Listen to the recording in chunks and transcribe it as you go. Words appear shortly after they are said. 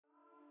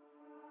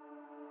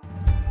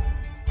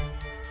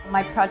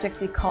My project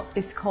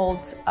is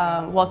called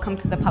Welcome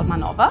to the Palma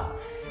Nova.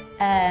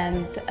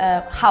 And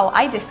how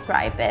I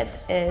describe it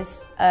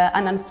is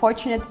an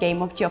unfortunate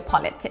game of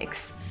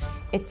geopolitics.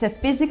 It's a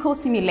physical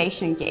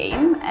simulation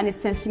game, and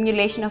it's a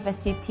simulation of a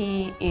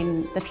city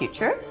in the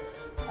future.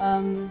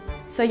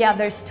 So yeah,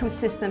 there's two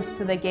systems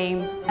to the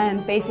game,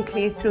 and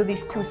basically through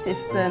these two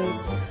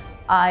systems,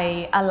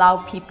 I allow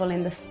people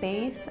in the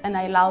space and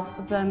I allow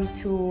them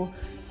to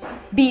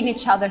be in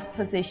each other's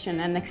position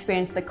and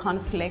experience the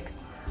conflict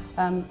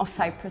of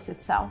Cyprus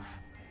itself.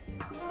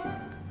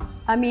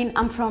 I mean,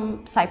 I'm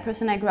from Cyprus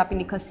and I grew up in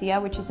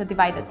Nicosia, which is a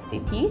divided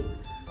city.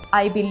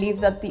 I believe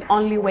that the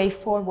only way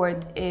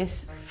forward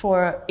is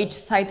for each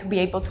side to be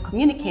able to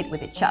communicate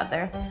with each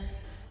other,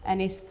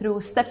 and it's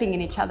through stepping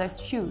in each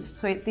other's shoes.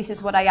 So this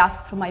is what I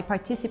ask from my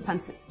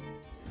participants.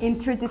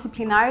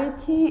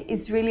 Interdisciplinarity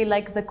is really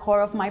like the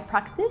core of my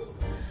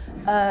practice,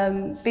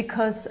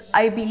 because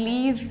I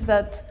believe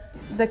that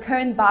the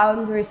current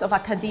boundaries of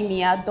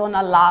academia don't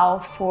allow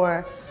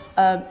for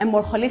a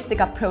more holistic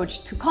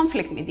approach to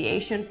conflict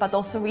mediation, but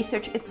also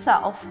research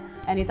itself.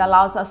 And it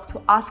allows us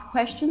to ask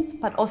questions,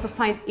 but also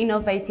find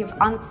innovative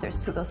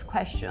answers to those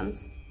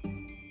questions.